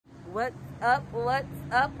What's up? What's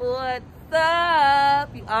up? What's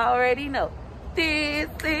up? You already know. This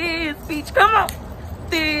is Peach. Come on.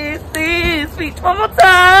 This is Peach. One more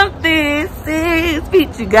time. This is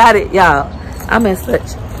Peach. You got it, y'all. I'm in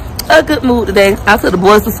such a good mood today. I took the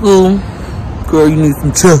boys to school. Girl, you need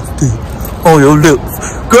some chapstick on your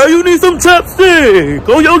lips. Girl, you need some chapstick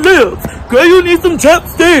on your lips. Girl, you need some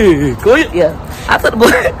chapstick. Yeah. I took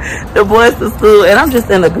the boys to school, and I'm just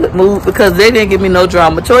in a good mood because they didn't give me no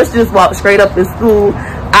drama. Choice just walked straight up in school.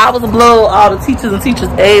 I was blow. All the teachers and teachers'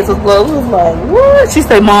 aides was blow. It was like, what? She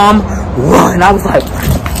said, Mom, run. I was like,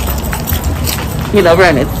 you know,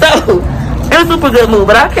 running. So, it was a super good mood.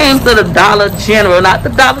 But I came to the Dollar General, not the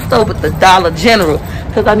dollar store, but the Dollar General,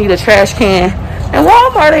 because I need a trash can. And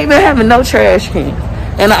Walmart ain't been having no trash can.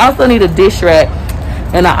 And I also need a dish rack.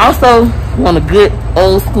 And I also want a good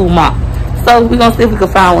old school mop. So we're gonna see if we can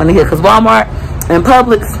find one in here, because Walmart and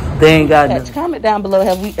Publix, they ain't got nothing. Comment down below,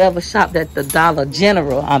 have we ever shopped at the Dollar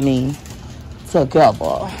General? I mean,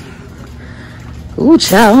 together. Ooh,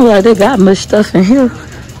 child, like they got much stuff in here.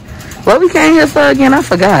 What we came here for again? I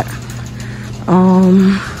forgot.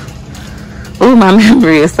 Ooh, my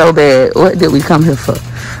memory is so bad. What did we come here for?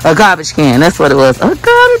 A garbage can. That's what it was. A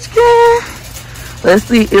garbage can. Let's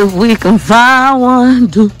see if we can find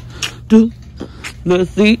one.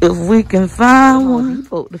 Let's see if we can find one.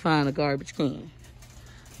 Depot to find a garbage can.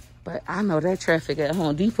 But I know that traffic at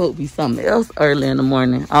Home Depot be something else early in the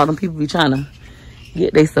morning. All them people be trying to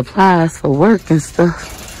get their supplies for work and stuff.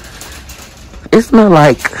 It smells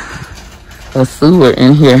like a sewer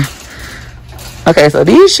in here. Okay, so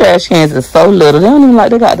these trash cans are so little. They don't even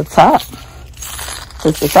like they got the top.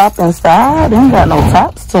 It's the top inside. They ain't got no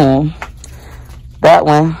tops to them. That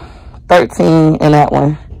one, 13, and that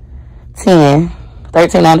one, 10.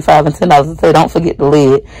 $13.95 and $10. So don't forget the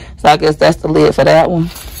lid. So I guess that's the lid for that one.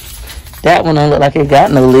 That one don't look like it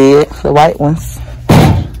got no lid. The white ones.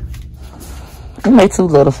 It made too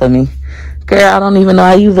little for me. Girl, I don't even know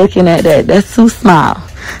how you looking at that. That's too small.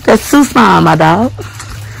 That's too small, my dog.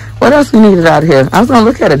 What else we needed out of here? I was gonna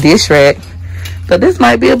look at a dish rack, but this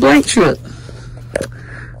might be a blank trip.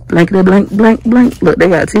 Blankety blank, blank, blank. Look, they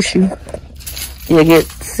got tissue. You get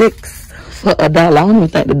 6 for $1. I don't even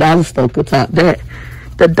think the dollar store could top that.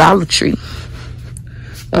 The Dollar Tree.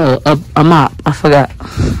 A mop. I forgot.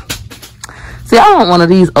 See, I want one of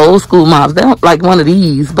these old school mops. They don't like one of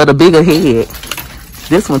these, but a bigger head.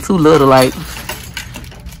 This one too little. Like,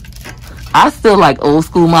 I still like old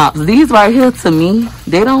school mops. These right here, to me,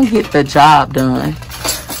 they don't get the job done.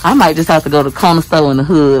 I might just have to go to corner store in the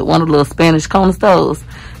hood, one of the little Spanish corner stores,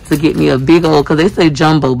 to get me a big old, because they say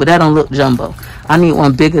jumbo, but that don't look jumbo. I need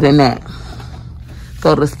one bigger than that.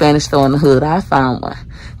 Go to the Spanish store in the hood. I found one.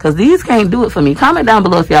 Because these can't do it for me. Comment down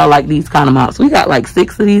below if y'all like these kind of mops. We got like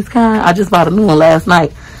 6 of these kind. I just bought a new one last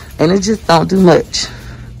night. And it just don't do much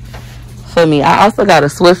for me. I also got a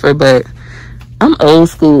Swiffer, but I'm old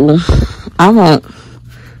school. I want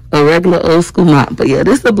a regular old school mop. But yeah,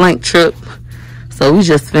 this is a blank trip. So we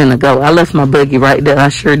just finna go. I left my buggy right there. I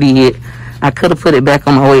sure did. I could have put it back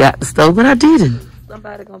on my way out the store, but I didn't.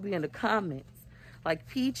 Somebody gonna be in the comments like,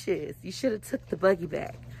 Peaches, you should have took the buggy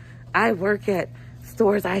back. I work at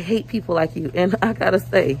stores. I hate people like you. And I gotta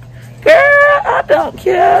say, girl, I don't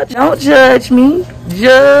care. Don't judge me.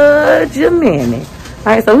 Judge your mammy. All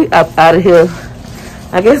right, so we up out of here.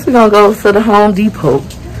 I guess we're gonna go to the Home Depot.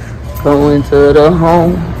 Going to the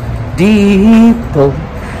Home Depot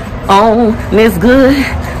on this good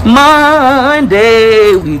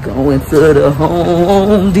Monday. We going to the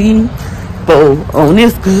Home Depot on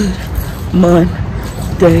this good Monday.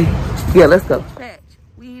 Yeah, let's go.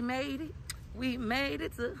 We made it. We made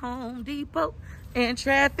it to Home Depot. And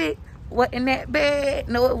traffic wasn't that bad.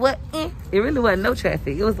 No, it wasn't. It really wasn't no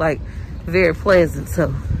traffic. It was like very pleasant.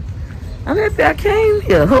 So I'm happy I came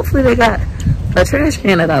here. Hopefully they got a trash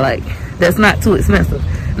can that I like. That's not too expensive.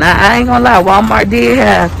 Now I ain't gonna lie, Walmart did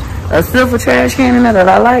have a silver trash can in there that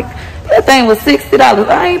I like. That thing was $60.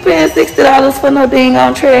 I ain't paying $60 for no dang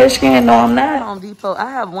on trash can. No, I'm not. Home Depot.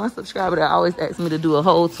 I have one subscriber that always asks me to do a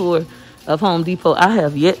whole tour of Home Depot. I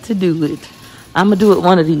have yet to do it. I'm gonna do it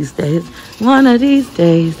one of these days. One of these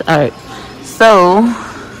days. All right. So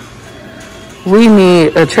we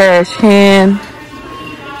need a trash can.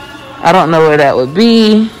 I don't know where that would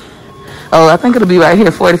be. Oh, I think it'll be right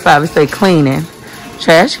here. 45. It say cleaning.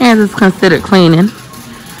 Trash cans is considered cleaning,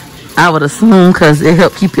 I would assume, because it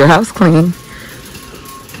helps keep your house clean.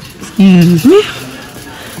 Excuse me.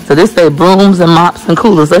 So this say brooms and mops and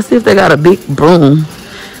coolers. Let's see if they got a big broom.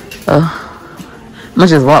 I'm gonna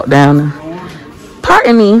just walk down there.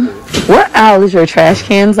 Pardon me, what aisle is your trash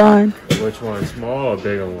cans on? Which one? Small or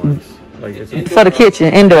bigger ones? Like for the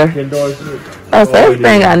kitchen, indoor. Oh, so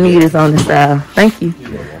everything I need is on this side. Thank you.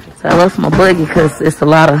 So I left my buggy because it's a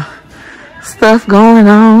lot of stuff going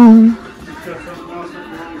on.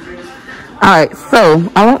 Alright, so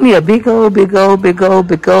I want me a big old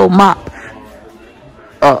mop.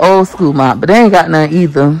 Old school mop, but they ain't got none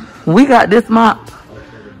either. We got this mop.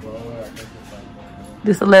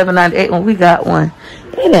 This $11.98 when we got one.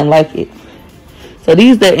 They didn't like it. So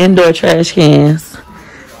these are indoor trash cans.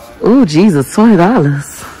 Ooh, Jesus,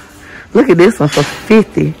 $20. Look at this one for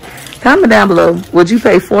 $50. Comment down below. Would you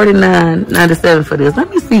pay $49.97 for this? Let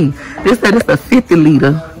me see. This said it's a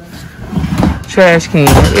 50-liter trash can.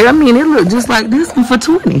 I mean, it looked just like this one for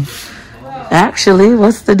 $20. Actually,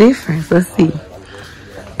 what's the difference? Let's see.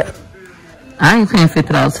 I ain't paying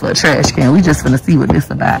 $50 for a trash can. We just finna see what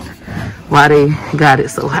this about. Why they got it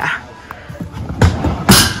so high.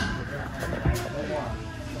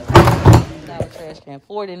 Trash can,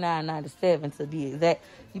 $49.97 to be exact.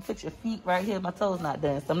 You put your feet right here. My toes not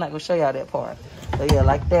done, so I'm not gonna show y'all that part. So yeah,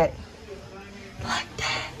 like that. Like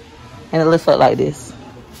that. And it lifts up like this.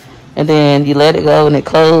 And then you let it go and it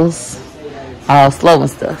closes all slow and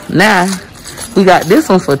stuff. Now, we got this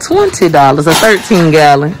one for $20, a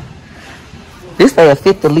 13-gallon. This say a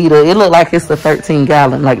 50-liter. It look like it's a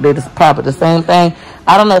 13-gallon. Like they're just probably the same thing.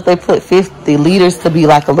 I don't know if they put 50 liters to be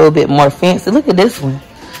like a little bit more fancy. Look at this one.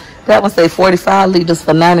 That one say 45 liters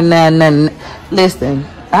for $99.99. Listen,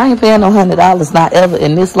 I ain't paying no $100, not ever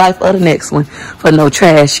in this life or the next one, for no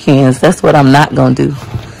trash cans. That's what I'm not gonna do.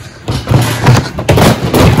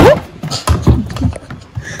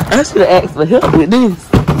 I should have asked for help with this.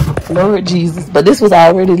 Lord Jesus. But this was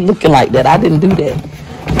already looking like that. I didn't do that.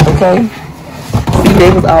 Okay? See,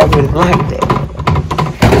 they was already like that.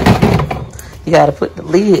 You gotta put the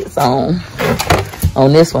lids on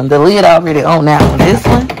this one. The lid already on that one. This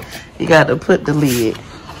one, you gotta put the lid.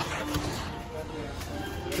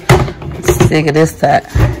 Figure this tight.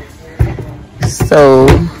 So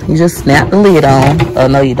you just snap the lid on. Oh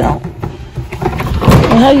no, you don't.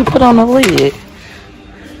 Well, how you put on the lid?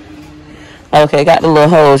 Okay, got the little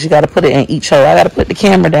holes. You got to put it in each hole. I got to put the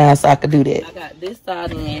camera down so I can do that. I got this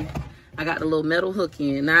side in. I got the little metal hook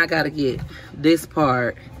in. Now I got to get this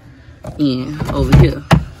part in over here.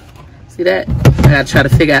 See that? I got to try to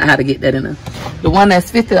figure out how to get that in there. The one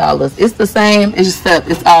that's $50, it's the same. It's just that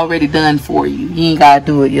it's already done for you. You ain't got to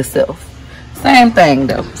do it yourself. Same thing,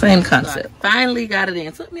 though. Same concept. Right. Finally got it in.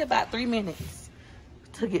 It took me about 3 minutes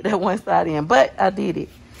to get that one side in, but I did it.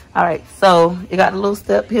 All right, so you got a little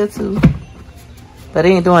step here, too. But it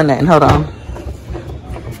ain't doing nothing. Hold on. All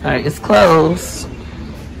right, it's closed.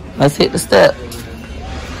 Let's hit the step.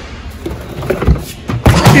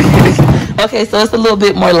 Okay, so it's a little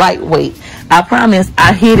bit more lightweight. I promise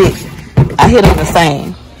I hit them the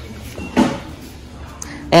same.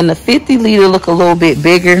 And the 50-liter look a little bit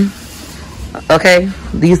bigger. Okay,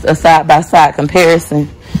 these are side-by-side comparison.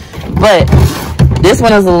 But this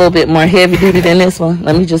one is a little bit more heavy-duty than this one.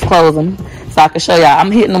 Let me just close them so I can show y'all.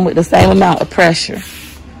 I'm hitting them with the same amount of pressure.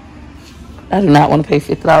 I do not want to pay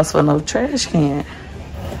 $50 for no trash can.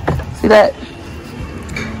 See that?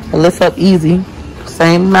 It lifts up easy.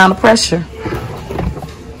 Same amount of pressure.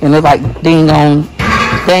 And it's like dang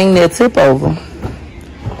near tip over.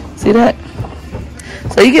 See that?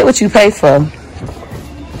 So you get what you pay for.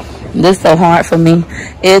 This is so hard for me.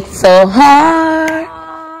 It's so hard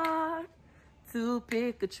to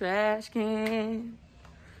pick a trash can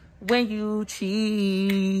when you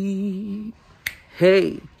cheat.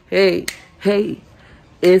 Hey, hey, hey.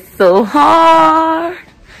 It's so hard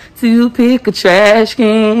to pick a trash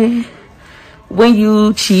can when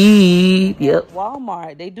you cheat. Yep.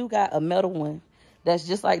 Walmart, they do got a metal one that's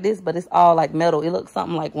just like this, but it's all like metal. It looks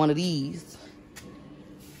something like one of these,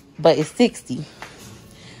 but it's $60.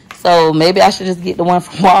 So maybe I should just get the one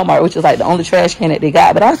from Walmart, which is like the only trash can that they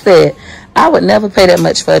got. But I said I would never pay that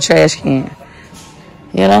much for a trash can.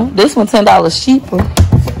 You know, this one $10 cheaper,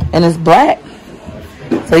 and it's black.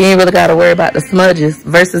 So you ain't really got to worry about the smudges.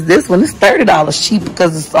 Versus this one, it's $30 cheaper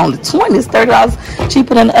because it's only $20. It's $30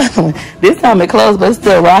 cheaper than the other one. This time it closed, but it's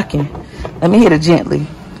still rocking. Let me hit it gently.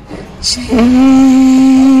 Gently.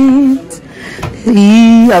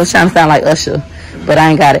 I was trying to sound like Usher, but I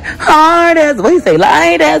ain't got it. Hard as, what do you say?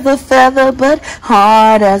 Light as a feather, but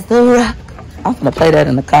hard as the rock. I'm gonna play that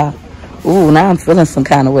in the car. Ooh, now I'm feeling some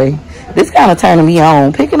kind of way. This kind of turning me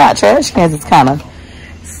on. Picking out trash cans is kind of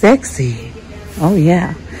sexy. Oh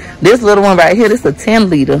yeah. This little one right here, this is a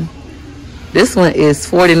 10-liter. This one is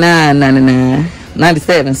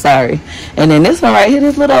 $49.97, sorry. And then this one right here,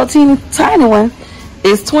 this little old teeny tiny one,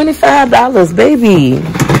 is $25, baby.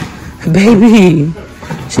 Baby.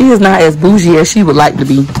 She is not as bougie as she would like to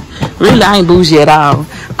be. Really, I ain't bougie at all.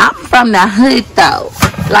 I'm from the hood though.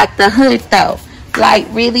 Like the hood though. Like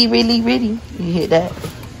really, really, really. You hear that?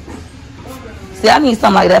 See, I need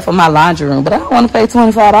something like that for my laundry room, but I don't want to pay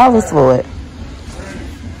 $25 for it.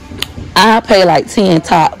 I'll pay like 10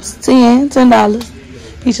 tops.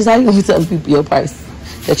 $10. Peaches, how you gonna be telling people your price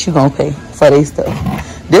that you gonna pay for their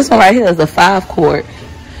stuff? This one right here is a 5-quart,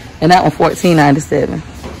 and that one $14.97.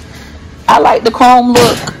 I like the chrome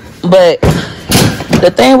look, but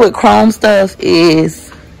the thing with chrome stuff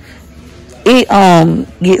is it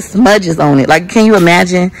gets smudges on it. Like, can you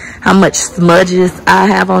imagine how much smudges I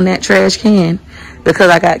have on that trash can?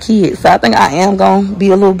 Because I got kids. So I think I am gonna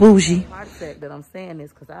be a little bougie. That I'm saying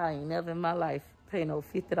this because I ain't never in my life pay no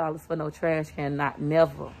 $50 for no trash can. Not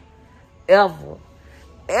never. Ever.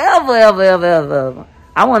 Ever, ever, ever, ever, ever.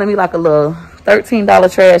 I want to be like a little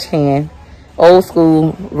 $13 trash can. Old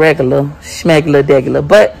school, regular, schmegular, degular.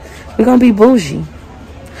 But we're going to be bougie.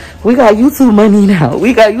 We got YouTube money now.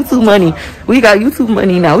 We got YouTube money. We got YouTube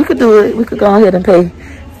money now. We could do it. We could go ahead and pay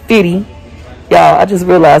 $50. Y'all, I just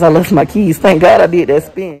realized I left my keys. Thank God I did that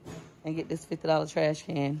spin. And get this $50 trash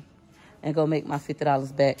can. And go make my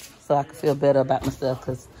 $50 back so I can feel better about myself.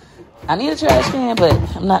 Because I need a trash can, but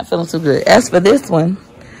I'm not feeling too good. As for this one,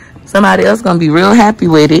 somebody else going to be real happy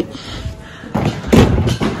with it.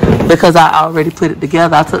 Because I already put it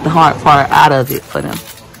together. I took the hard part out of it for them.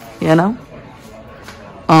 You know?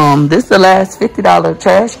 This is the last $50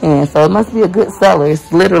 trash can. So it must be a good seller.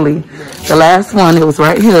 It's literally the last one. It was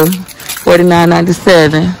right here.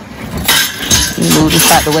 $49.97. Move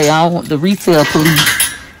this out the way. I don't want the retail police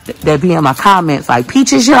that be in my comments like,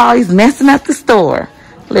 Peaches, you're always messing up the store.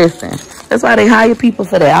 Listen, that's why they hire people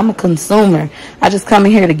for that. I'm a consumer. I just come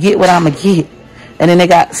in here to get what I'm going to get. And then they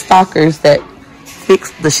got stalkers that fix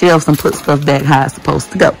the shelves and put stuff back how it's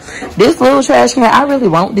supposed to go. This little trash can, I really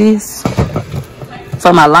want this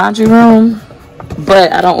for my laundry room,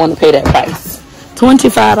 but I don't want to pay that price.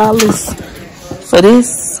 $25 for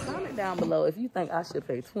this. Comment down below if you think I should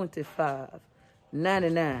pay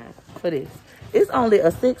 $25.99 for this. It's only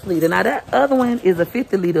a 6-liter. Now that other one is a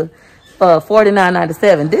 50-liter,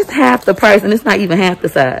 $49.97. This half the price, and it's not even half the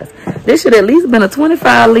size. This should at least been a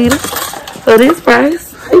 25-liter for this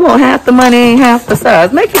price. You want half the money, ain't half the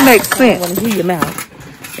size. Make it make sense. I want to hear your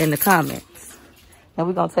mouth in the comments. And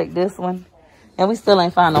we're gonna take this one, and we still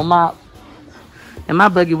ain't find no mop. And my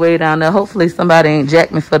buggy way down there. Hopefully somebody ain't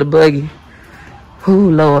jacked me for the buggy.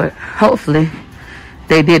 Ooh, Lord. Hopefully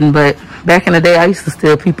they didn't, but back in the day, I used to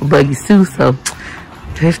steal people buggies too, so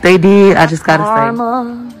if they did, I just gotta say,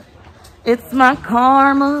 it's my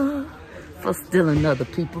karma for stealing other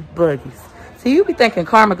people's buggies. So you be thinking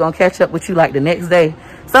karma gonna catch up with you like the next day.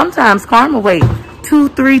 Sometimes karma wait 2,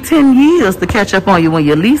 3, 10 years to catch up on you when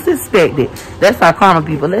you least expect it. That's how karma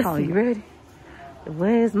people. Let's see. You ready?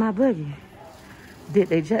 Where's my buggy? Did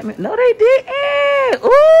they jack me? No, they didn't.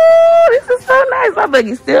 Ooh, this is so nice. My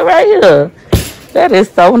buggy's still right here. That is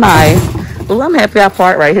so nice. Ooh, I'm happy I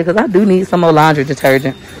parked right here because I do need some more laundry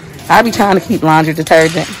detergent. I be trying to keep laundry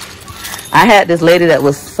detergent. I had this lady that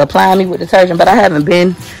was supplying me with detergent, but I haven't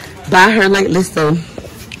been by her lately, so I'm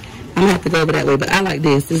gonna have to go over that way. But I like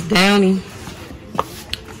this. This Downy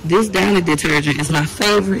detergent is my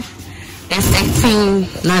favorite. It's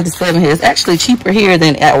 $18.97 here. It's actually cheaper here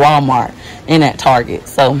than at Walmart and at Target.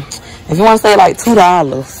 So if you want to say like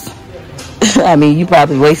 $2, I mean, you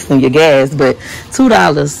probably wasting your gas, but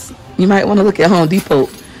 $2, you might want to look at Home Depot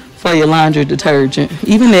for your laundry detergent.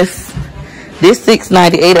 Even if this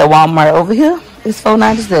 $6.98 at Walmart over here is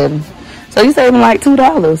 $4.97. So you saving like $2.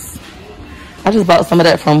 I just bought some of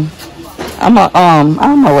that from, I'm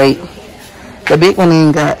gonna wait. The big one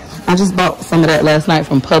ain't got, I just bought some of that last night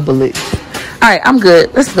from Publix. All right, I'm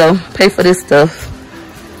good. Let's go pay for this stuff.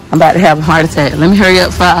 I'm about to have a heart attack. Let me hurry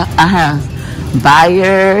up for I have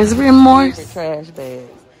buyer's remorse. Trash bags.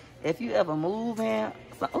 If you ever move in,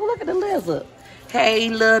 oh, look at the lizard. Hey,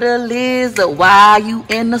 little lizard, why you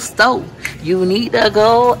in the store? You need to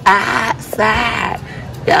go outside.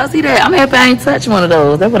 Y'all see that? I'm happy I ain't touched one of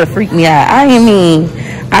those. That would have freaked me out. I ain't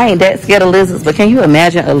that scared of lizards, but can you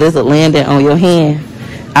imagine a lizard landing on your hand?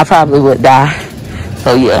 I probably would die.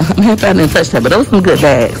 So yeah, I'm happy I didn't touch that. But those are some good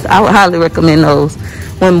bags. I would highly recommend those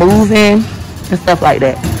when moving and stuff like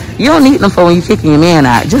that. You don't need them for when you're kicking your man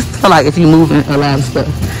out. Just for like if you're moving a lot of stuff.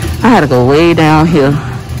 I had to go way down here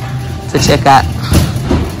to check out.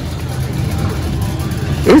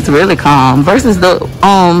 It's really calm. Versus the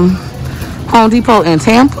Home Depot in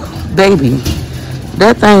Tampa, baby,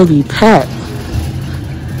 that thing be packed.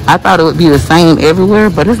 I thought it would be the same everywhere,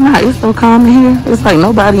 but it's not. It's so calm in here. It's like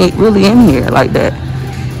nobody ain't really in here like that.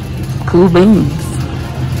 Cool beans.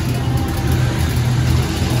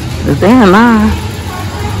 Is they in line?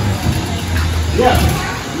 Yeah.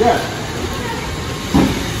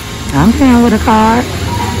 I'm paying with a card.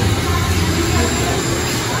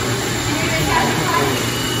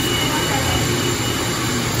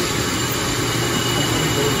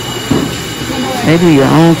 They do your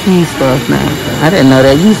own key stuff now. I didn't know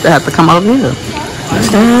that. You used to have to come over here.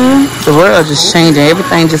 The world just changing.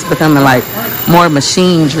 Everything just becoming like more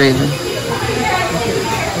machine driven.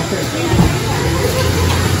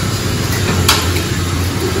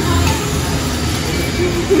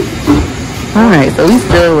 All right, so we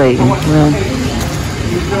still waiting. Well,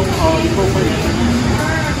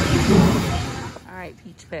 all right,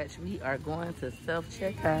 Peach Patch, we are going to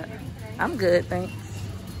self-checkout. I'm good, thanks.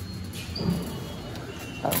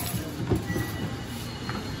 Oh.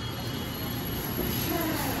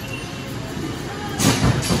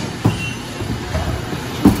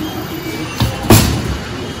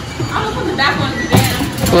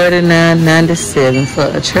 $49.97 for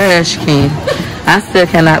a trash can. I still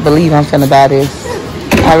cannot believe I'm finna buy this.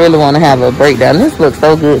 I really want to have a breakdown. This looks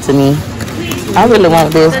so good to me. I really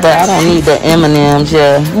want this, but I don't need the M&Ms.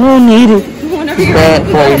 Yeah, I don't need it. It's bad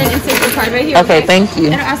for you. Right here, okay, thank you.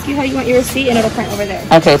 It'll ask you how you want your receipt, and it'll print over there.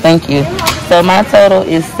 Okay, thank you. So my total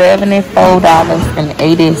is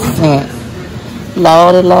 $74.80.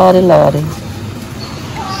 Lordy, lordy, lordy.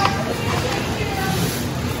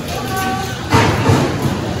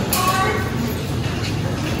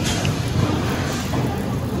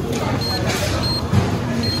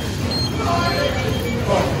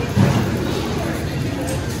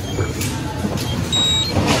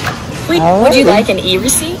 Would you like an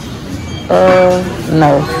e-receipt?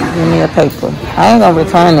 No. Give me a paper. I ain't gonna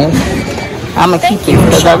return it. I'm gonna keep it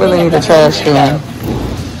because I really need a trash can.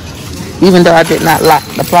 Even though I did not lock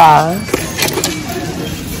the prize.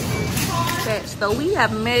 So we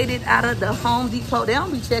have made it out of the Home Depot. They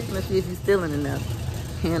don't be checking to see if you're stealing enough.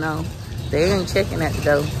 You know, they ain't checking at the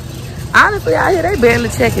door. Honestly, out here they barely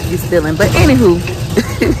check if you're stealing. But anywho.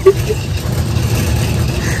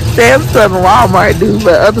 Sam's Club and Walmart do,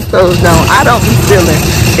 but other stores don't. I don't be stealing.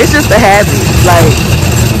 It's just a habit. Like,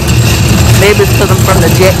 maybe it's because I'm from the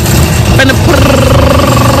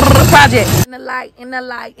project. In the light, in the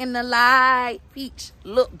light, in the light. Peach,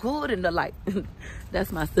 look good in the light.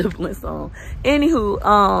 That's my sibling song. Anywho,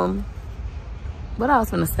 what I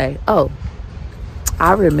was gonna say? Oh,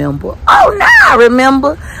 I remember. Oh, now I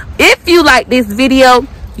remember. If you like this video,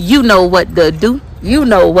 you know what to do. You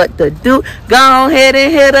know what to do. Go on ahead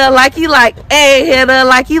and hit her like you like. Hey, hit her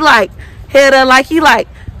like you like. Hit her like you like.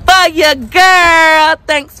 For your girl.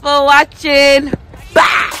 Thanks for watching.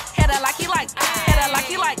 Bye. Hit her like you like. Hit her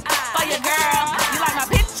like you like. For your girl. You like my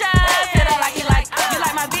pictures. Hit her like you like. You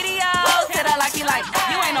like my videos. Hit her like you like.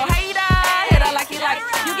 You ain't no hater. Hit her like you like.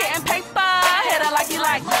 You getting paper. Hit her like you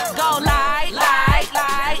like. Go like, like,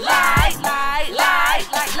 like, like, like, like,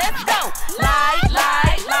 like. Let's go. Like,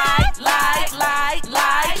 like, like, like, like,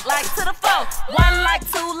 like, like to the flow. 1 like,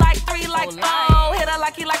 2 like, 3 like, 4. Hit her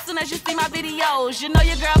like you like soon as you see my videos. You know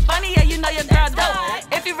your girl funny, yeah, you know your girl dope.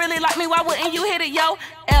 If you really like me, why wouldn't you hit it, yo?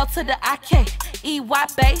 L to the I-K-E-Y,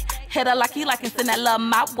 bae. Hit her like you like and send that love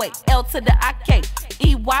my way. L to the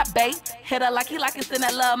I-K-E-Y, bae. Hit her like you like and send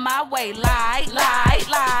that love my way. Like, like,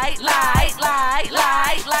 like, like, like,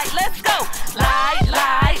 like, like, let's go. Like,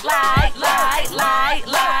 like, like, like, like,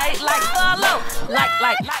 like, like, follow. Like,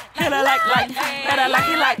 like, hit her like, hit her like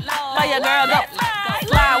you like. For your girl, go.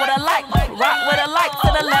 Slide with a like, rock with a like, to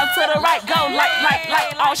the left, to the right, go like,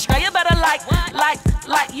 Australia better like,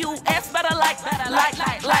 US better like,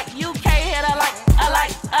 UK hit her like,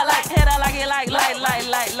 hit her like,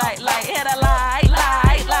 hit her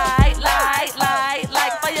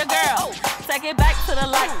like, for your girl. Take it back to the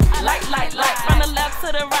like, from the left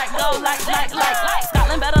to the right, go like,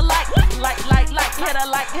 Scotland better like, hit her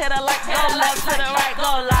like, go left to the right,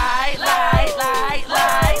 go like,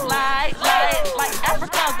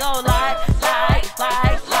 Africa go like,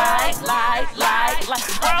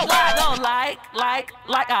 worldwide go like,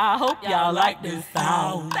 I hope y'all like this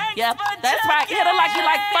sound. Yeah, that's right, hit her like you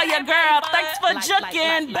like for your girl. Thanks for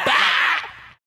juking. Bye.